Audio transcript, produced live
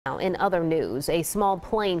Now, in other news, a small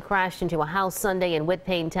plane crashed into a house Sunday in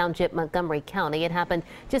Whitpain Township, Montgomery County. It happened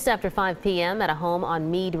just after 5 p.m. at a home on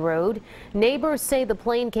Meade Road. Neighbors say the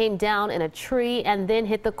plane came down in a tree and then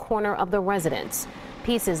hit the corner of the residence.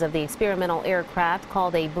 Pieces of the experimental aircraft,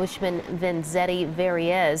 called a Bushman Vanzetti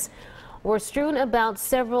Verriez, were strewn about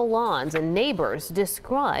several lawns, and neighbors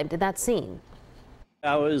described that scene.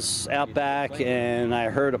 I was out back and I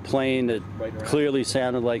heard a plane that clearly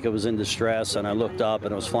sounded like it was in distress, and I looked up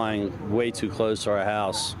and it was flying way too close to our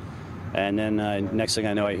house. And then next thing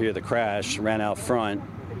I know, I hear the crash, ran out front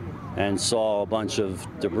and saw a bunch of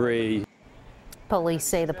debris. Police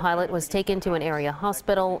say the pilot was taken to an area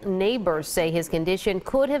hospital. Neighbors say his condition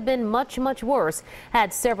could have been much worse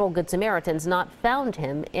had several Good Samaritans not found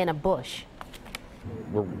him in a bush.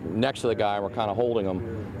 We're next to the guy, we're kind of holding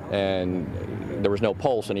him, and there was no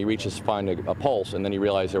pulse, and he reaches to find a pulse, and then he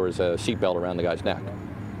realized there was a seatbelt around the guy's neck,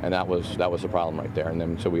 and that was the problem right there. And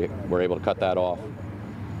then so we were able to cut that off,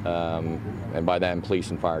 and by then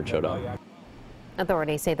police and fire showed up.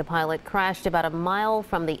 Authorities say the pilot crashed about a mile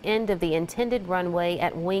from the end of the intended runway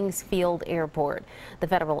at Wings Field Airport. The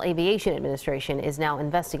Federal Aviation Administration is now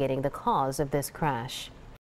investigating the cause of this crash.